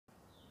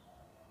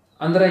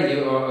Andre,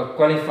 you are a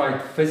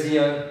qualified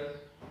physio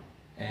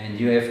and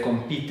you have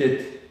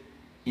competed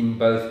in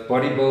both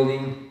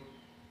bodybuilding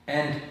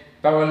and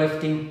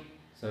powerlifting,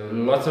 so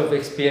lots of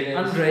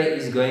experience. Andre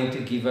is going to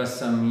give us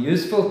some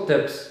useful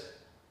tips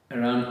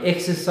around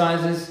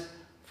exercises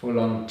for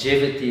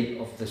longevity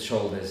of the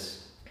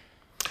shoulders.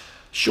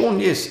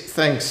 Sean, yes,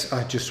 thanks.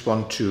 I just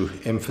want to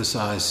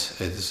emphasize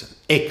as an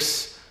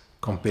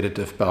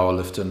ex-competitive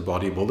powerlifter and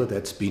bodybuilder,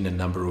 that's been a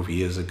number of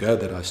years ago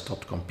that I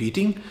stopped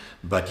competing.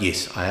 But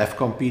yes, I have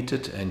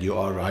competed, and you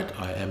are right,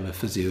 I am a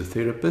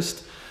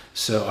physiotherapist.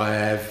 So I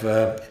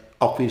have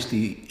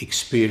obviously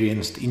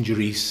experienced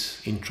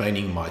injuries in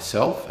training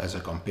myself as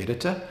a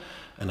competitor,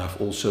 and I've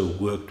also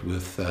worked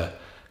with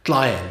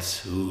clients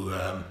who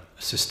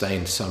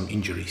sustained some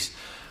injuries.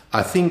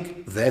 I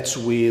think that's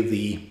where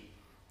the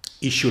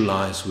issue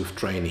lies with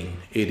training.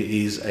 It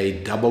is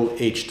a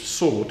double-edged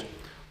sword.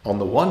 On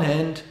the one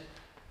hand,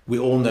 we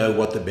all know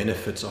what the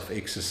benefits of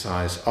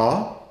exercise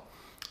are.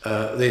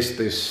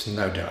 There's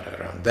no doubt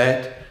around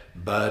that.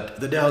 But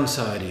the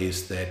downside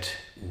is that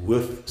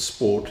with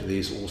sport,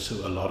 there's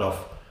also a lot of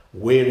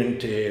wear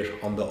and tear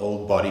on the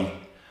old body,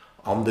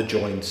 on the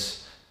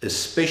joints,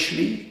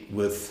 especially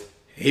with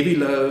heavy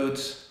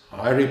loads,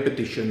 high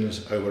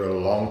repetitions over a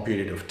long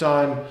period of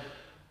time.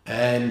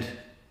 And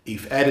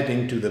if added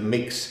into the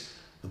mix,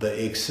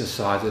 the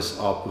exercises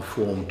are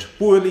performed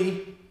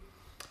poorly,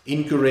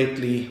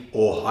 incorrectly,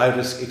 or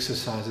high-risk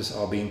exercises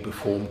are being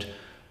performed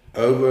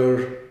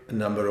over a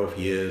number of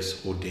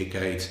years or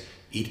decades,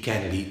 it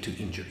can lead to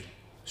injury.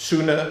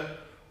 Sooner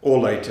or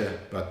later,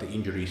 but the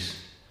injuries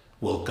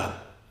will come.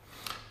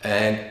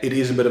 And it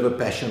is a bit of a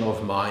passion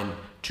of mine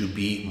to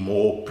be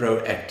more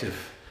proactive.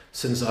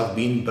 Since I've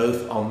been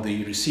both on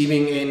the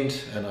receiving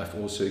end and I've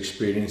also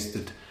experienced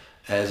it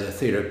as a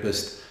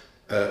therapist,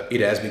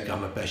 it has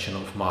become a passion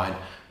of mine.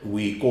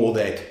 We call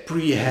that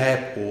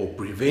prehab or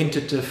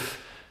preventative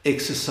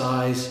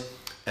exercise,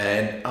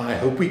 and I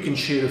hope we can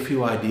share a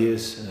few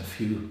ideas and a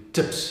few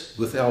tips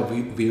with our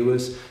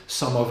viewers.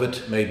 Some of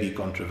it may be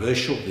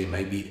controversial, there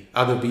may be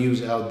other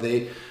views out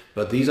there,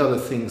 but these are the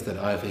things that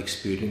I've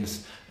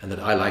experienced and that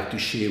I like to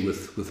share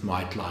with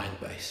my client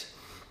base.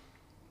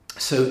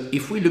 So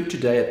if we look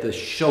today at the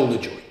shoulder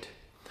joint,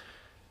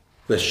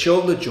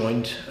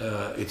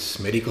 its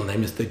medical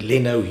name is the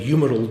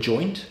glenohumeral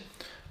joint.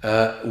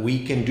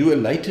 We can do a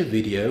later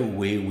video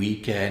where we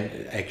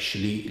can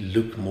actually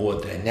look more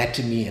at the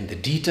anatomy and the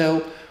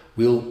detail.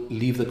 We'll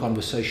leave the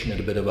conversation at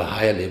a bit of a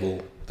higher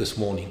level this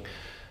morning.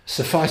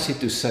 Suffice it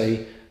to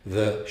say,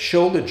 the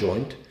shoulder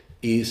joint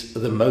is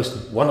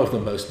one of the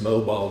most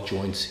mobile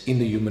joints in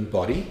the human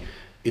body.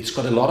 It's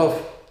got a lot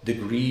of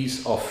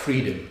degrees of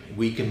freedom.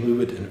 We can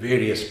move it in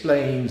various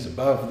planes,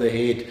 above the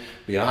head,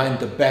 behind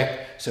the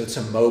back, so it's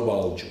a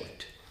mobile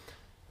joint.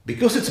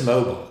 Because it's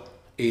mobile,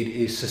 it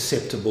is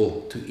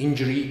susceptible to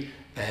injury,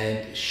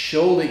 and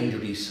shoulder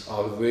injuries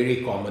are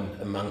very common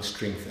among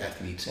strength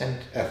athletes and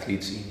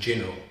athletes in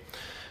general.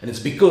 And it's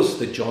because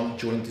the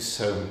joint is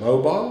so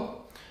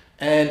mobile,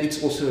 and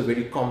it's also a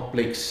very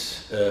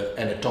complex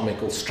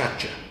anatomical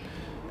structure.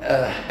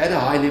 At a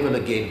high level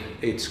again,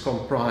 it's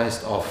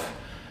comprised of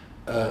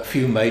a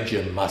few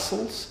major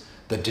muscles.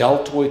 The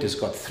deltoid has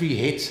got three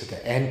heads: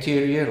 the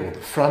anterior or the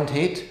front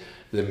head,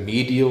 the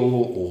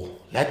medial or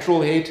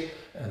lateral head,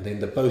 and then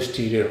the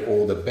posterior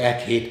or the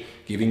back head,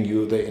 giving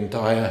you the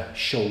entire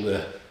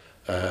shoulder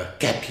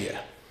cap here.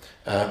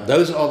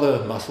 Those are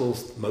the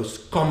muscles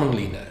most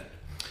commonly known.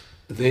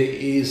 There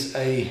is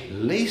a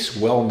less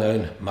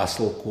well-known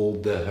muscle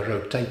called the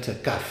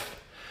rotator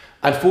cuff.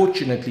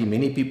 Unfortunately,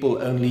 many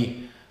people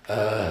only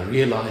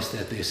realize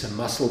that there's a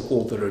muscle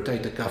called the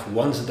rotator cuff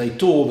once they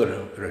tore the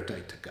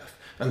rotator cuff,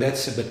 and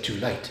that's a bit too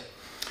late.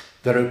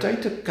 The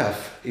rotator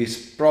cuff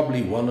is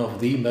probably one of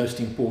the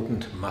most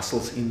important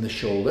muscles in the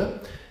shoulder.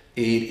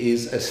 It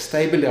is a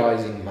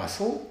stabilizing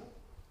muscle,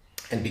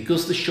 and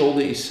because the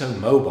shoulder is so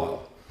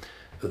mobile,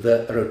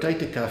 the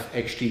rotator cuff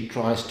actually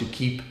tries to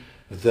keep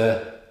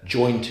the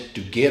joint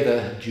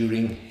together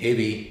during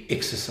heavy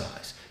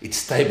exercise. It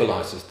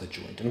stabilizes the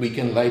joint, and we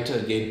can later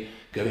again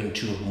go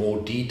into more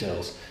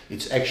details.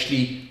 It's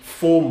actually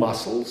 4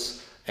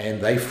 muscles,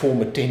 and they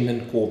form a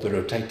tendon called the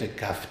rotator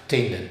cuff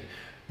tendon.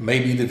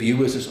 Maybe the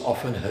viewers has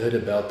often heard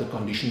about the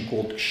condition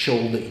called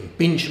shoulder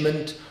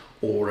impingement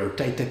or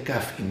rotator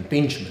cuff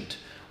impingement.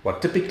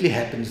 What typically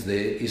happens there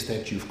is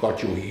that you've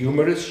got your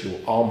humerus, your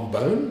arm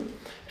bone,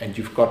 and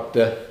you've got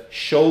the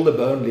shoulder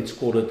bone, let's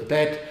call it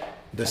that.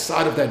 The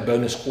side of that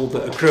bone is called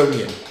the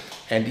acromion.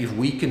 And if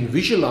we can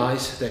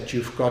visualize that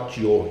you've got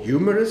your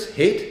humerus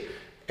head,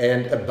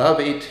 and above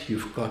it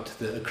you've got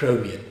the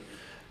acromion.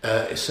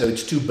 So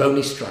it's 2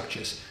 bony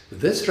structures.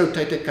 This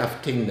rotator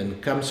cuff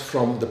tendon comes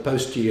from the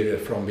posterior,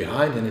 from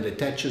behind, and it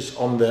attaches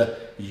on the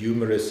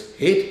humerus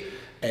head.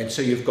 And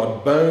so you've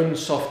got bone,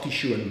 soft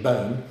tissue and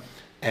bone,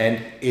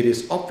 and it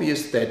is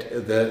obvious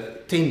that the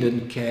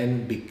tendon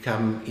can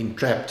become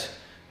entrapped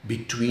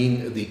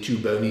between the 2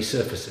 bony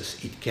surfaces.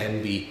 It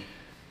can be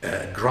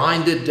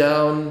grinded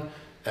down,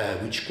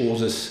 which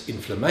causes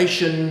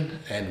inflammation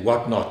and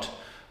whatnot.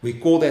 We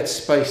call that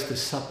space the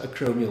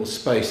subacromial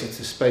space. It's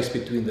the space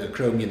between the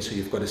acromion. So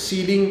you've got a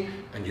ceiling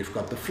and you've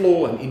got the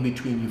floor, and in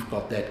between you've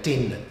got that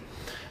tendon.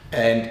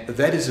 And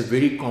that is a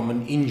very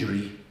common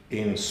injury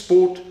in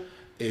sport,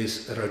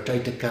 is a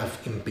rotator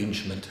cuff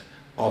impingement.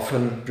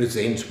 Often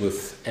presents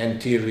with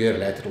anterior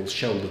lateral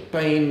shoulder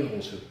pain,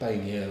 also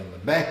pain here on the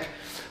back,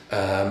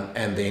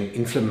 and then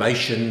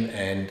inflammation,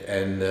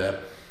 and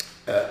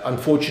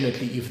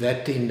unfortunately, if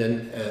that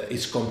tendon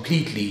is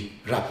completely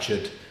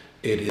ruptured,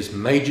 it is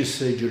major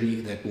surgery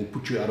that will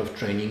put you out of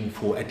training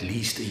for at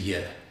least a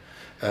year.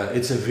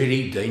 It's a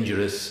very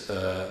dangerous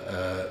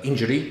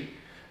injury,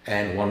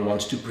 and one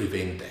wants to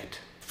prevent that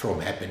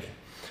from happening.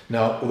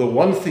 Now, the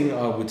one thing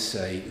I would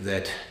say,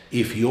 that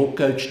if your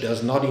coach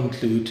does not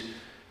include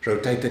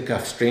rotator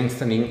cuff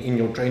strengthening in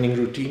your training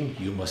routine,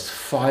 you must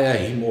fire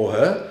him or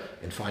her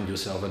and find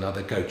yourself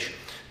another coach,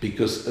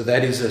 because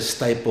that is a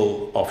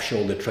staple of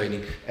shoulder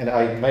training. And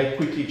I may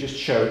quickly just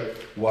show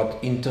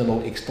what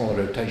internal external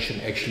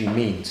rotation actually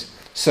means.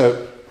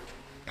 So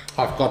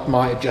I've got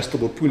my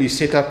adjustable pulley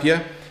set up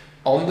here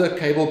on the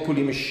cable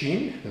pulley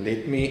machine.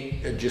 Let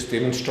me just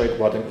demonstrate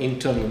what an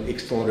internal and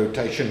external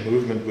rotation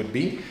movement would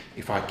be.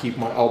 If I keep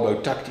my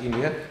elbow tucked in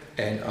here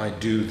and I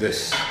do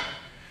this,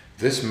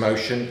 this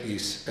motion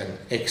is an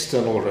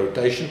external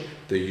rotation.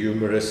 The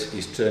humerus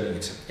is turning,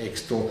 it's an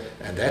external,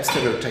 and that's the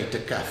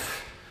rotator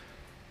cuff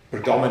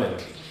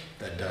predominantly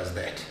that does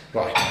that.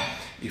 Right,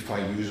 if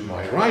I use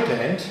my right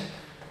hand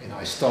and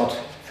I start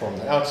from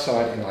the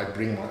outside and I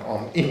bring my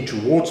arm in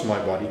towards my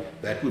body,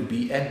 that would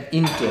be an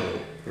internal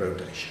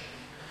rotation.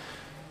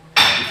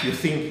 If you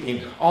think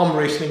in arm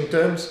wrestling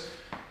terms,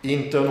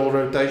 internal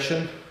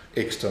rotation,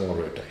 external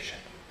rotation.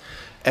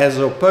 As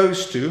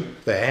opposed to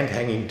the hand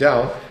hanging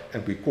down,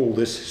 and we call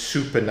this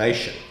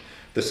supination.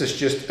 This is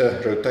just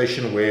a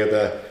rotation where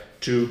the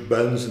two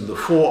bones in the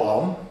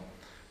forearm,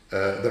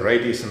 the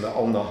radius and the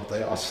ulna,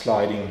 they are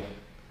sliding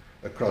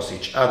across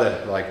each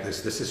other like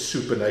this. This is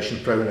supination,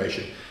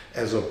 pronation,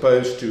 as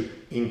opposed to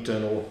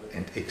internal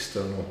and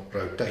external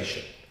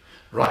rotation.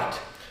 Right.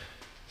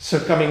 So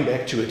coming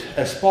back to it,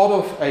 as part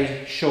of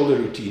a shoulder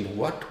routine,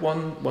 what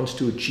one wants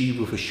to achieve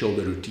with a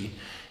shoulder routine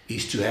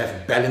is to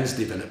have balance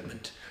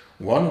development.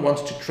 One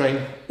wants to train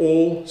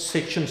all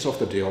sections of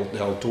the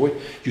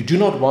deltoid. You do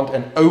not want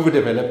an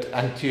overdeveloped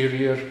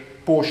anterior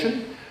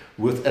portion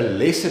with a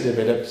lesser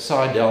developed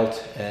side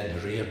delt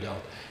and rear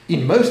delt.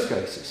 In most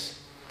cases,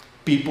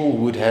 people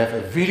would have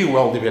a very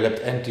well developed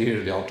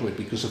anterior deltoid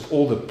because of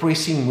all the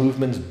pressing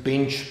movements,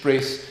 bench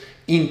press,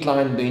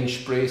 incline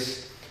bench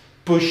press,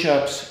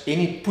 push-ups.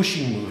 Any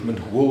pushing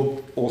movement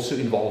will also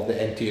involve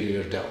the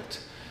anterior delt.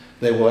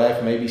 They will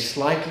have maybe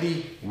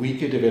slightly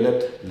weaker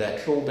developed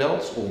lateral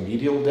delts or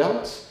medial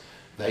delts.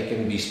 They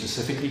can be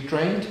specifically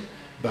trained,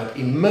 but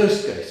in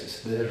most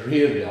cases, the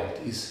rear delt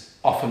is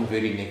often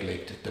very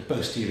neglected, the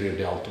posterior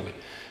deltoid.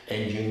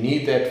 And you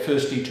need that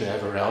firstly to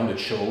have a rounded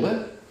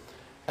shoulder,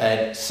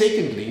 and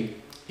secondly,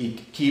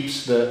 it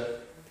keeps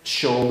the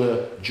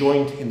shoulder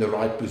joint in the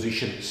right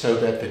position so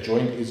that the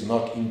joint is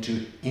not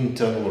into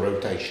internal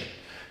rotation.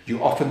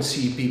 You often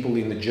see people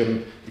in the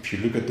gym, if you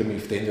look at them,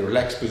 if they're in the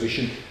relaxed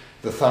position,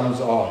 the thumbs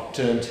are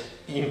turned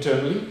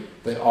internally.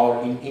 They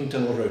are in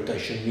internal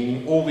rotation,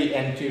 meaning all the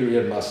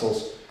anterior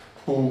muscles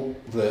pull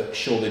the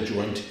shoulder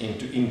joint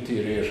into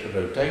interior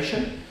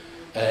rotation.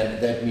 And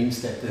that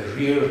means that the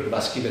rear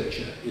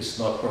musculature is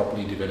not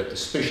properly developed,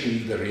 especially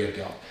the rear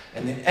delt.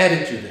 And then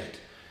added to that,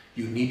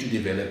 you need to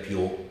develop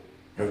your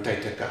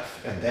rotator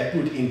cuff. And that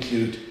would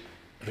include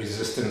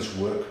resistance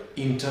work,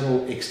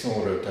 internal,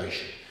 external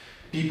rotation.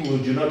 People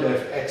who do not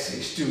have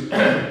access to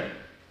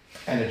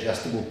an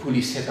adjustable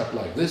pulley setup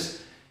like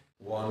this,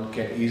 one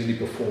can easily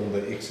perform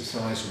the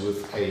exercise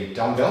with a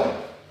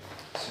dumbbell.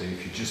 So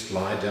if you just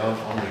lie down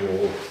on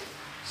your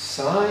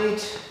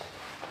side,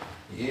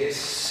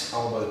 yes,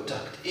 elbow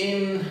tucked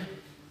in,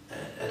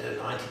 and at a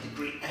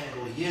 90-degree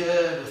angle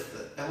here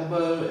with the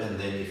elbow, and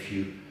then if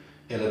you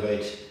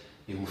elevate,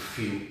 you will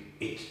feel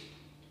it,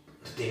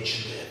 the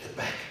tension there at the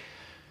back,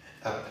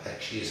 up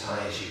actually as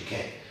high as you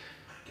can.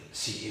 I can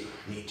see you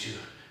need to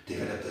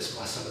develop this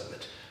muscle a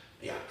bit.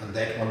 Yeah, and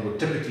that one would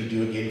typically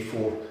do again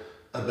for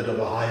a bit of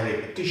a high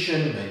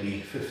repetition,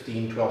 maybe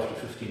 12 to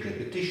 15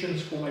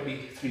 repetitions for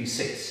maybe 3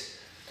 sets.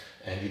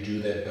 And you do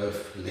that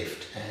both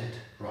left and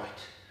right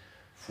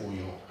for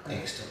your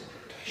external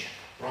rotation.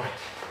 Right.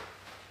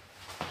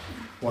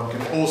 One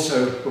can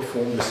also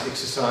perform this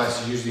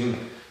exercise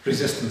using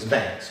resistance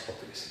bands,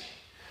 obviously.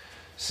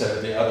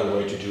 So the other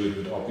way to do it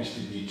would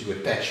obviously be to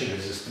attach a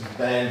resistance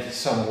band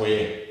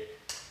somewhere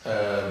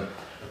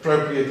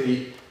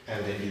appropriately,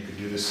 and then you could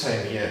do the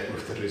same here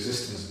with the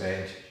resistance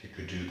band. You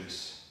could do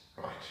this,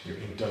 right? Your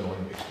internal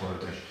and external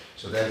rotation.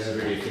 So that is a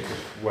very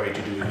effective way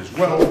to do it as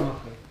well.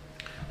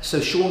 So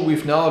Sean,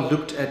 we've now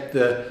looked at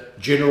the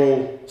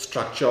general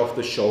structure of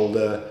the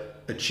shoulder,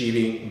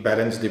 achieving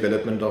balanced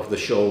development of the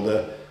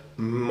shoulder,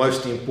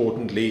 most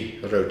importantly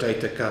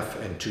rotator cuff,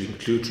 and to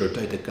include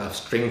rotator cuff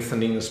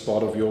strengthening as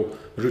part of your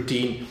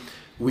routine.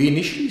 We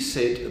initially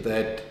said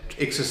that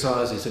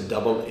exercise is a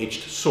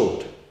double-edged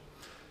sword.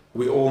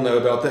 We all know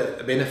about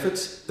the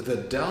benefits. The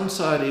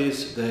downside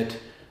is that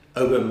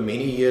over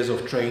many years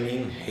of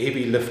training,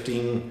 heavy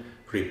lifting,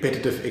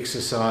 repetitive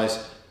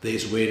exercise,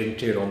 there's wear and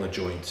tear on the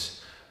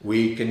joints.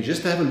 We can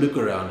just have a look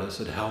around us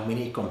at how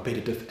many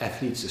competitive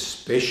athletes,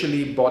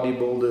 especially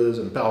bodybuilders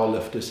and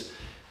powerlifters,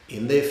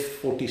 in their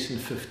 40s and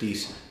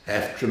 50s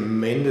have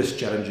tremendous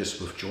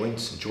challenges with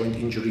joints, joint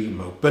injury,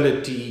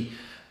 mobility.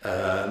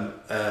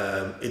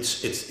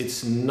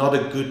 It's not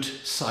a good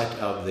sight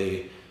out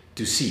there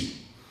to see.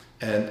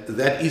 And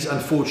that is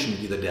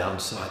unfortunately the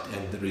downside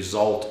and the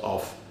result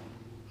of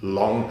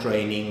long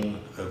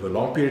training over a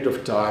long period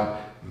of time,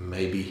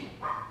 maybe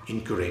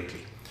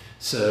incorrectly.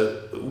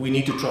 So we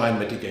need to try and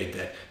mitigate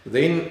that.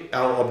 Then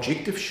our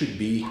objective should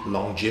be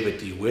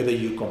longevity, whether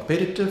you're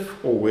competitive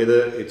or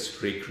whether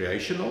it's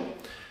recreational.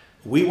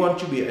 We want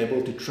to be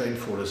able to train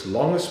for as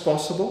long as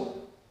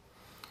possible,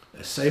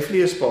 as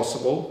safely as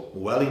possible,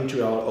 well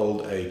into our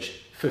old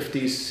age,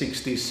 50s,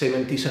 60s,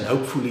 70s, and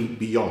hopefully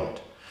beyond.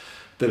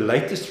 The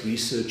latest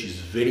research is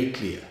very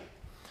clear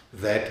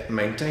that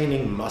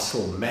maintaining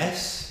muscle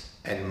mass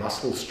and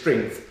muscle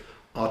strength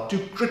are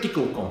two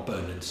critical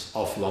components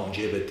of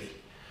longevity.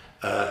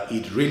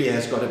 It really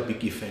has got a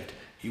big effect.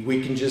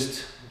 We can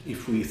just,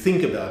 if we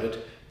think about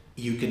it,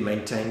 you can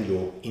maintain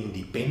your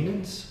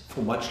independence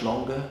for much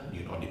longer.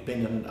 You're not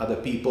dependent on other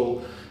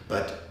people,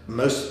 but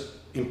most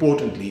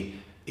importantly,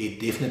 it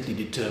definitely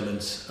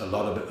determines a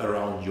lot of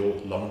around your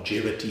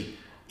longevity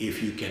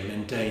if you can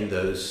maintain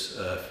those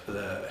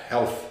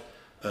health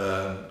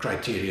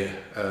criteria,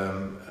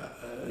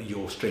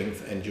 your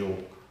strength and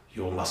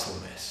your muscle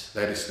mass.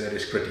 That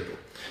is critical.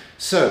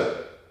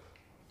 So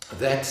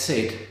that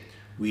said,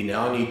 we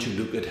now need to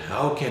look at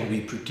how can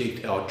we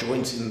protect our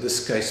joints, in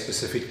this case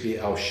specifically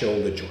our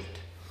shoulder joint.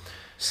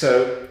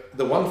 So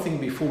the one thing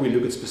before we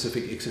look at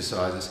specific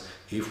exercises,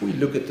 if we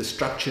look at the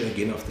structure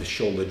again of the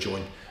shoulder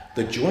joint,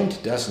 the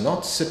joint does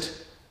not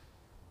sit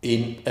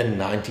in a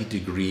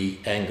 90-degree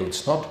angle.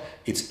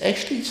 It's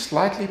actually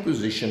slightly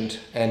positioned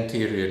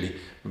anteriorly,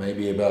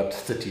 maybe about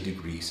 30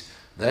 degrees.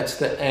 That's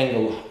the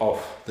angle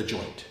of the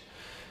joint.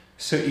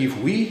 So if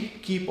we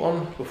keep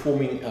on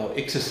performing our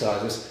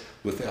exercises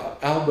with our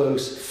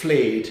elbows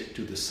flared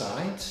to the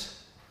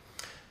sides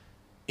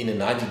in a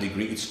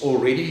 90-degree, it's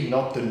already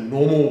not the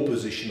normal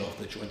position of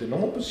the joint. The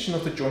normal position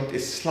of the joint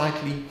is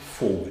slightly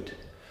forward.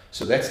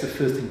 So that's the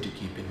first thing to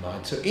keep in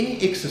mind. So any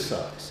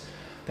exercise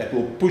that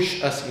will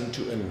push us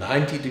into a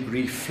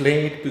 90-degree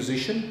flared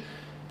position,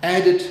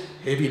 added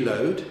heavy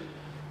load,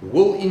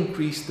 will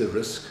increase the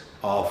risk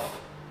of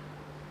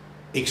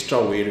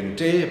extra wear and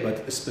tear,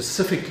 but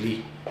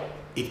specifically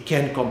it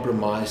can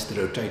compromise the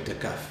rotator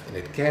cuff and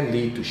it can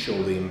lead to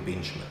shoulder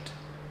impingement.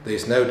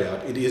 There's no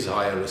doubt it is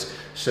higher risk.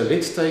 So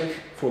let's take,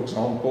 for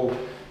example,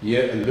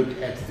 here a look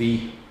at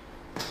the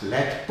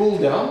lat pull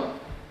down.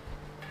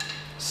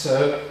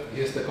 So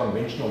here's the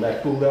conventional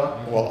lat pull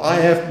down. Well, I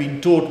have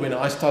been taught when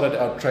I started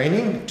our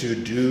training to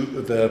do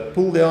the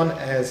pull down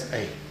as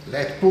a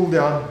lat pull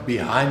down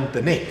behind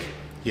the neck.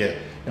 Here.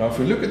 Now if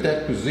we look at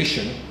that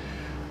position,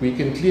 we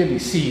can clearly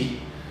see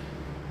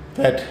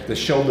that the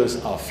shoulders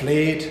are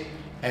flared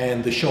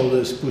and the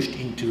shoulders pushed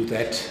into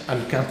that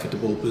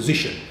uncomfortable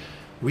position.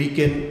 We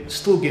can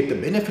still get the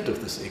benefit of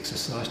this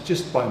exercise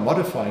just by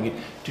modifying it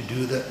to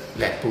do the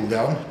lat pull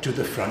down to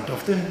the front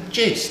of the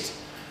chest.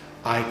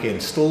 I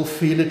can still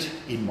feel it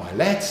in my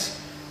lats,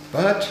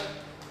 but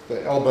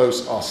the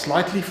elbows are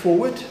slightly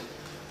forward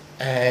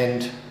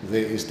and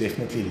there is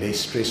definitely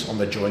less stress on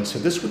the joint. So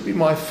this would be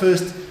my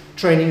first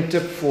training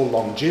tip for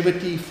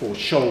longevity, for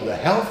shoulder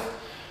health,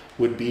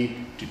 would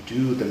be to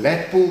do the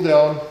lat pull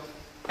down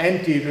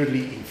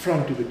anteriorly in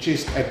front of the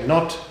chest and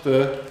not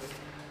the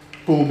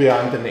pull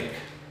behind the neck.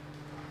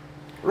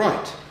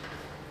 Right,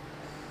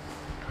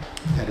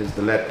 that is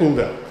the lat pull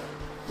down.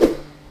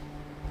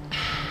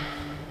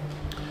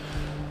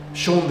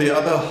 Sean, the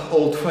other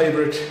old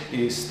favorite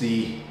is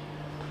the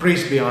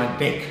press behind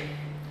neck.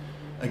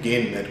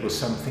 Again, that was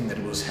something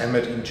that was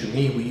hammered into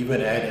me. We even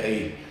had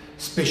a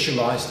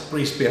specialized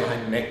press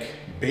behind neck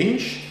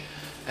bench.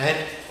 And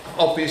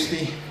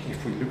obviously,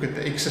 if we look at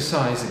the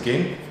exercise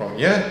again from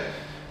here,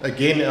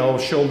 again our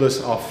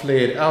shoulders are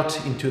flared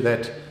out into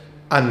that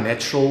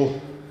unnatural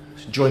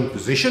joint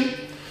position.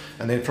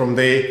 And then from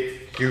there,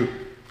 you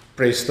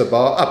press the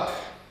bar up.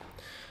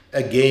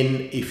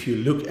 Again, if you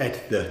look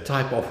at the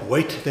type of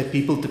weight that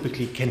people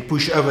typically can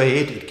push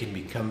overhead, it can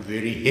become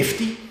very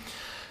hefty.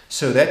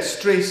 So that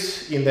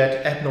stress in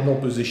that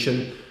abnormal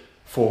position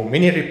for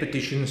many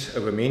repetitions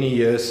over many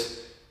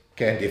years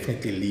can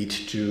definitely lead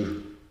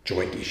to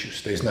joint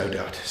issues, there's no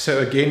doubt. So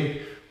again,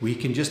 we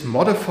can just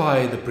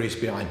modify the press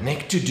behind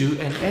neck to do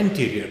an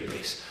anterior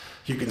press.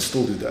 You can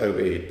still do the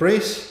overhead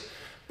press,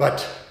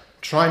 but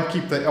try and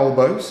keep the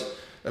elbows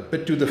a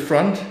bit to the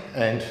front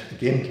and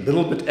again a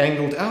little bit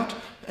angled out,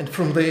 and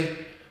from there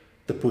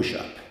the push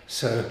up.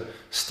 So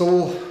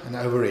still an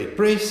overhead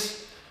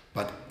press,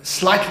 but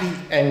slightly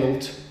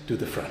angled to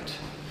the front.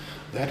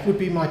 That would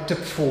be my tip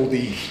for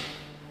the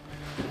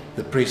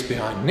press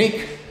behind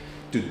neck,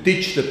 to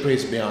ditch the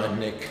press behind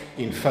neck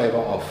in favor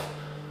of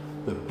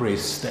the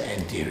press, the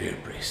anterior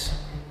press.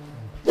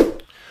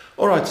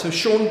 Alright, so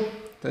Sean,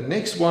 the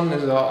next one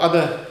is our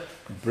other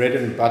bread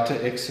and butter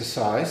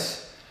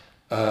exercise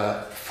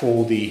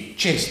for the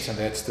chest, and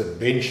that's the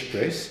bench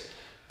press.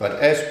 But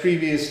as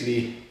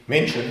previously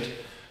mentioned,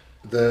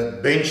 the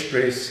bench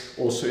press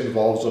also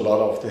involves a lot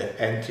of the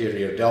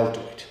anterior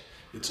deltoid.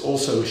 It's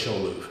also a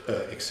shoulder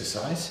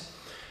exercise.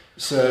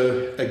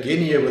 So again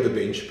here with the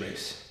bench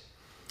press,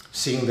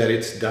 seeing that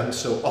it's done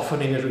so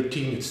often in a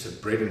routine, it's the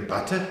bread and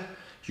butter.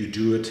 You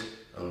do it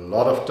a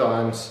lot of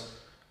times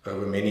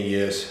over many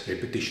years,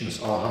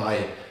 repetitions are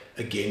high,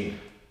 again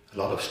a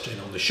lot of strain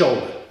on the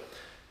shoulder.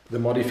 The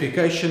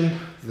modification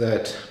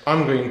that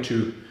I'm going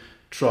to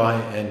try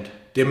and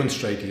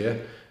demonstrate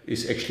here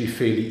is actually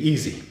fairly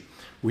easy.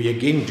 We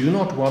again do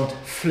not want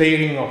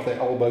flaring of the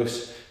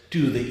elbows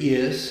to the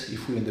ears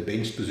if we're in the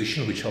bench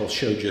position, which I'll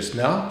show just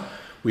now.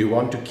 We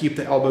want to keep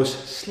the elbows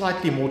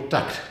slightly more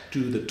tucked to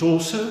the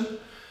torso,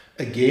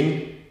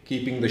 again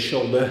keeping the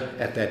shoulder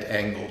at that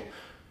angle.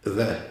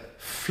 The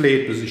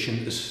flared position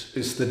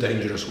is the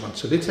dangerous one.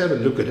 So let's have a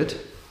look at it.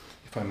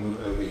 If I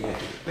move over here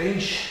to the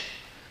bench.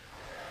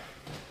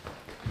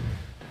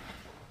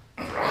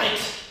 Right.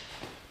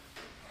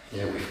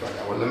 Here we've got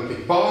our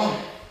Olympic bar.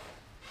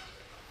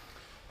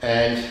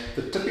 And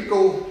the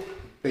typical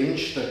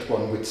bench that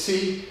one would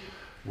see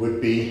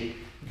would be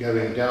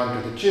going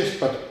down to the chest,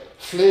 but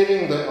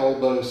flaring the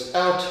elbows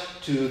out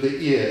to the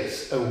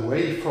ears,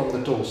 away from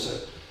the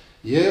torso.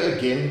 Here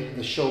again,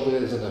 the shoulder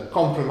is in a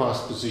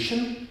compromised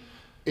position.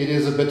 It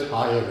is a bit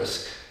higher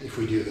risk if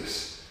we do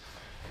this.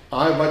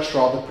 I much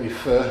rather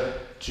prefer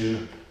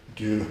to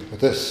do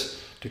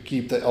this, to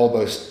keep the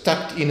elbows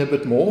tucked in a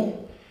bit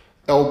more,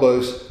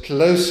 elbows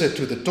closer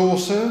to the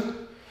torso,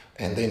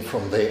 and then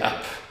from there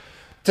up.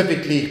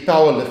 Typically,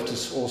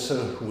 powerlifters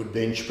also would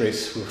bench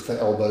press with the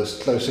elbows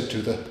closer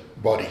to the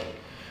body.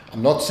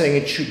 I'm not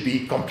saying it should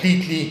be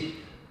completely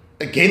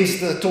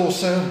against the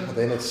torso,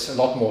 then it's a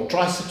lot more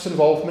triceps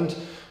involvement,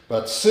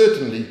 but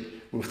certainly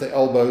with the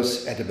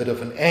elbows at a bit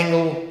of an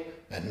angle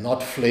and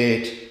not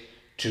flared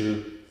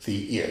to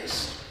the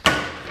ears.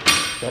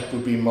 That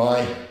would be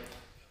my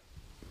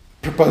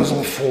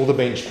proposal for the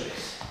bench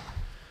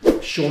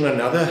press. Sean,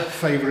 another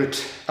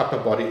favorite upper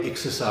body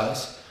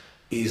exercise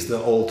is the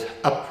old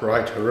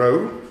upright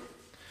row,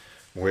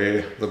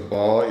 where the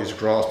bar is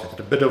grasped at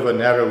a bit of a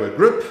narrower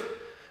grip,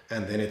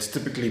 and then it's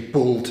typically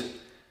pulled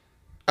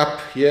up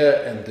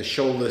here and the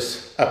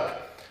shoulders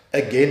up.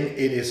 Again,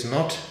 it is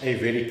not a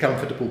very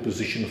comfortable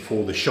position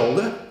for the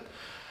shoulder.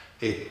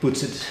 It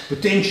puts it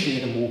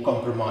potentially in a more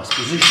compromised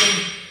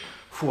position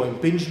for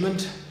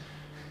impingement,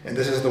 and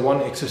this is the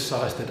one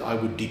exercise that I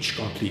would ditch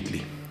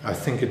completely. I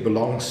think it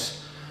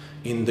belongs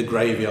in the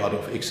graveyard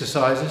of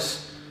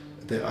exercises.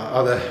 There are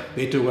other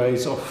better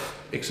ways of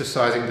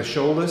exercising the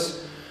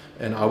shoulders,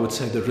 and I would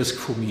say the risk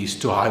for me is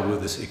too high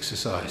with this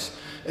exercise.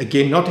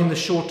 Again, not in the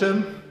short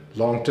term,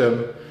 long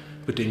term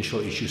potential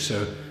issue,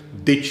 so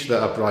ditch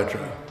the upright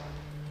row.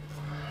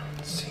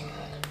 Let's see.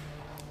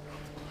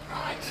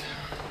 Right.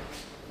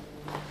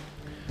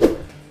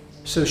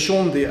 So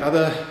Sean, the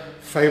other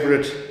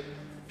favorite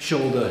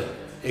shoulder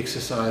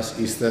exercise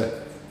is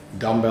the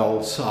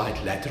dumbbell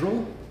side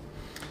lateral.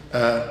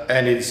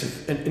 And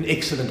it's an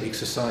excellent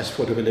exercise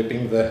for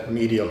developing the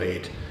medial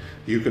head.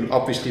 You can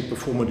obviously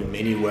perform it in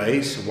many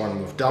ways,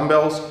 one with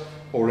dumbbells,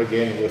 or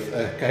again with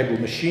a cable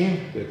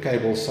machine, the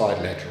cable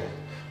side lateral,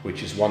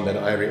 which is one that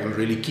I'm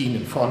really keen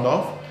and fond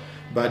of.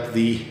 But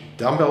the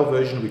dumbbell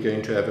version we're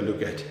going to have a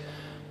look at.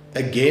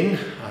 Again,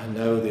 I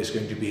know there's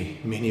going to be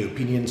many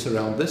opinions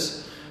around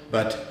this,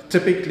 but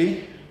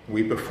typically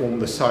we perform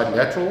the side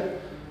lateral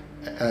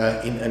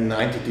in a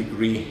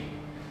 90-degree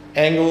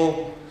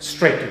angle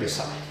straight to the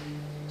side.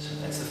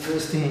 That's the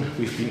first thing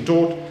we've been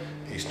taught,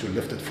 is to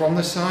lift it from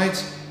the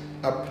sides,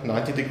 up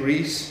 90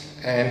 degrees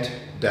and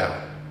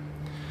down.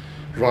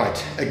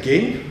 Right,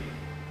 again,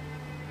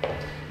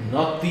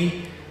 not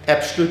the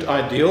absolute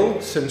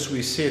ideal, since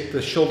we said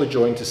the shoulder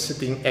joint is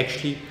sitting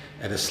actually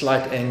at a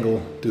slight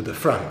angle to the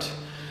front.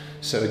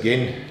 So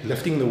again,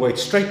 lifting the weight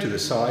straight to the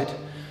side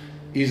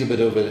is a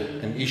bit of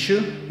an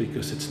issue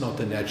because it's not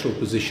the natural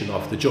position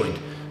of the joint.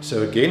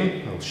 So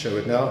again, I'll show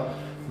it now.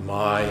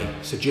 My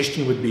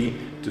suggestion would be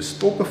to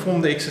still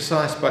perform the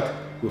exercise, but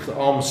with the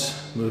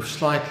arms moved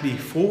slightly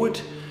forward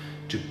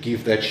to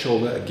give that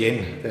shoulder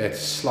again that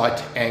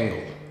slight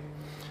angle.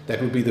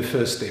 That would be the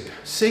first step.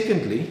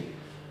 Secondly,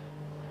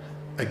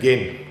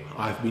 again,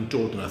 I've been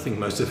taught, and I think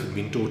most of us have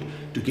been taught,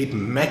 to get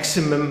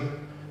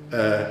maximum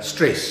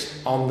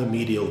stress on the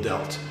medial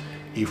delt.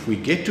 If we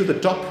get to the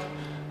top,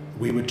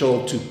 we were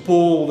told to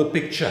pull the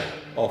picture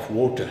of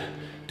water,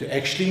 to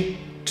actually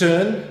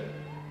turn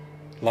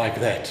like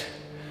that,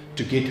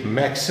 to get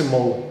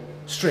maximal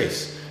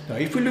stress. Now,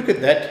 if we look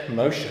at that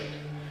motion,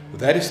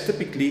 that is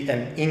typically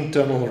an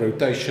internal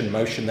rotation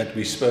motion that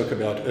we spoke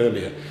about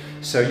earlier.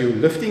 So you're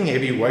lifting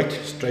heavy weight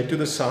straight to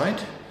the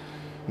side,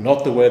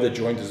 not the way the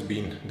joint has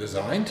been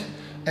designed,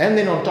 and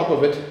then on top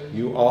of it,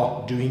 you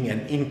are doing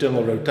an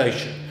internal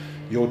rotation.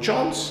 Your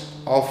chance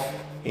of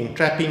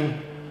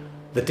entrapping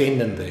the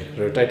tendon there,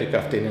 rotator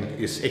cuff tendon,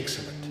 is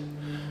excellent.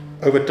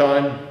 Over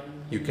time,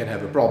 you can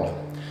have a problem.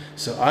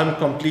 So I'm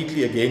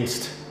completely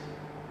against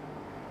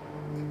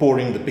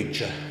pouring the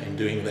picture and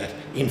doing that.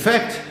 In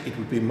fact, it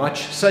would be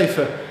much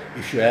safer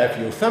if you have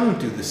your thumb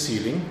to the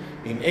ceiling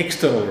in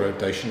external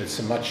rotation. It's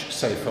a much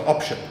safer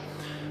option.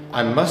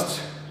 I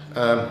must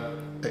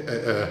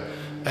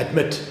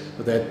admit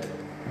that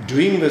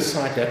doing the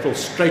side lateral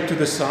straight to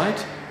the side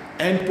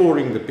and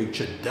pouring the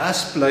picture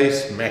does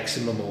place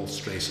maximal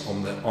stress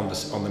on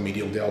the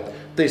medial delt.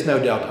 There's no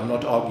doubt, I'm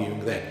not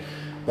arguing that.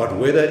 But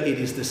whether it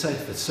is the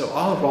safest. So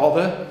I'll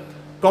rather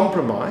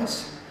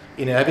compromise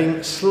in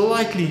having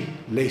slightly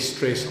less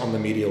stress on the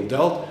medial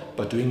delt,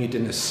 but doing it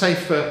in a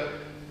safer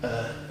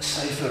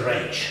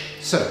range.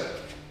 So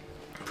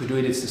if we do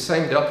it, it's the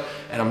same delt,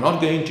 and I'm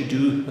not going to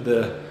do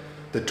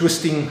the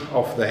twisting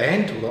of the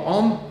hand or the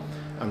arm.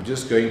 I'm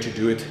just going to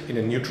do it in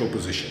a neutral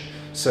position.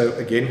 So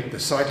again, the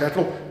side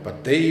lateral,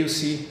 but there you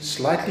see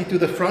slightly to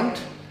the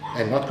front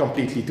and not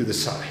completely to the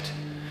side.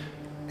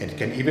 And it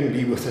can even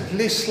be with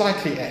a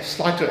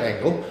slighter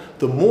angle.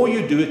 The more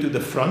you do it to the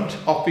front,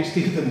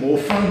 obviously the more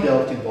front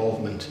delt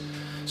involvement.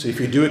 So if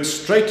you do it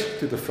straight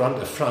to the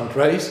front, a front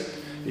raise,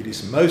 it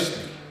is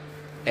mostly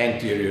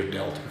anterior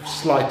delt,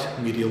 slight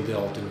medial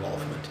delt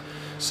involvement.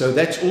 So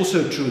that's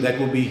also true. That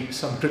will be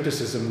some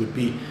criticism, would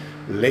be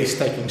less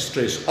taking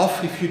stress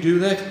off if you do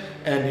that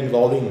and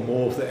involving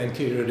more of the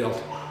anterior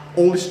delt.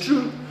 All is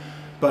true,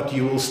 but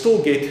you will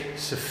still get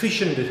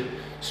sufficient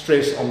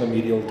stress on the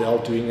medial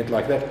delt doing it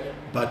like that,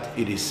 but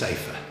it is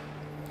safer.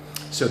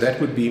 So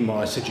that would be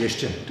my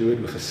suggestion. Do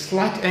it with a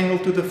slight angle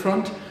to the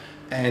front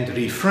and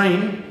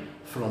refrain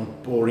from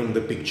pouring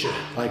the picture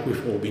like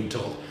we've all been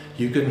told.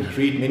 You can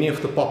read many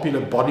of the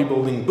popular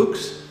bodybuilding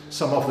books.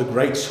 Some of the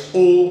greats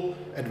all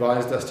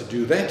advised us to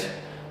do that.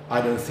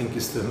 I don't think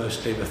it's the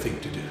most clever thing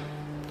to do.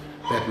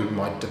 That would be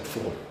my tip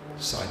for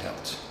side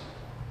delts.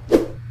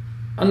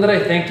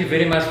 Andre, thank you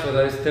very much for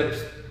those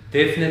tips.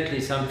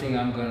 Definitely something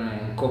I'm going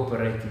to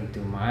incorporate into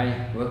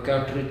my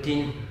workout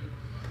routine.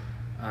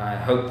 I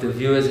hope the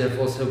viewers have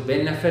also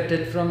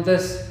benefited from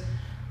this.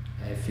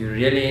 If you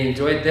really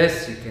enjoyed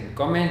this, you can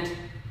comment,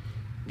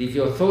 leave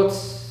your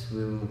thoughts.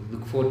 We'll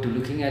look forward to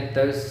looking at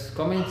those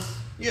comments.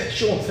 Yeah,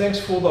 sure. Thanks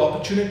for the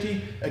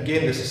opportunity.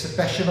 Again, this is a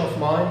passion of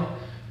mine.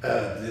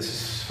 This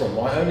is from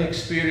my own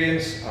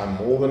experience. I'm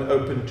more than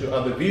open to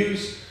other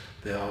views.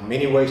 There are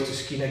many ways to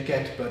skin a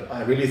cat, but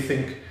I really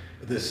think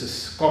this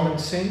is common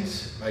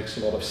sense. It makes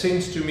a lot of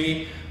sense to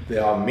me.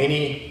 There are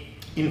many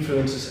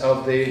influencers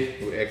out there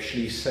who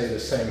actually say the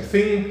same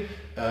thing,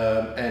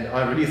 and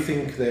I really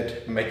think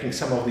that making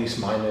some of these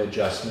minor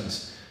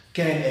adjustments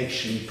can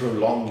actually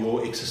prolong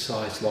your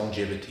exercise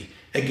longevity,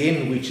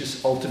 again, which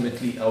is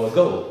ultimately our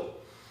goal.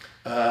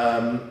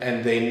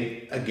 And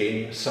then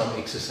again, some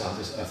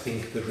exercises, I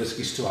think the risk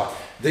is too high.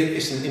 There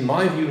is, in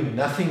my view,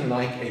 nothing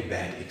like a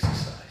bad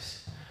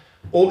exercise.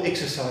 All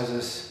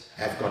exercises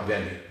have got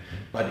value,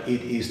 but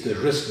it is the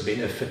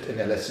risk-benefit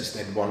analysis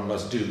that one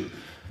must do.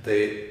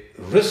 The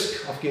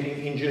risk of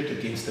getting injured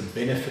against the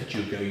benefit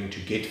you're going to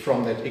get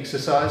from that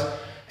exercise.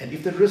 And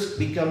if the risk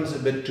becomes a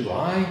bit too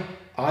high,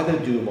 either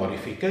do a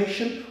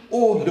modification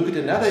or look at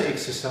another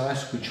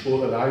exercise which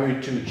will allow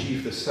you to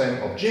achieve the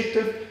same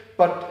objective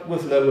but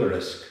with lower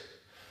risk.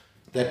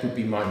 That would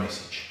be my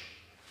message.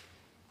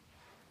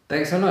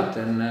 Thanks a lot,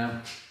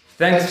 and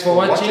thanks for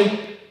watching.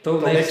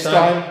 Till next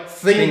time,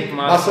 think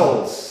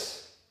muscles.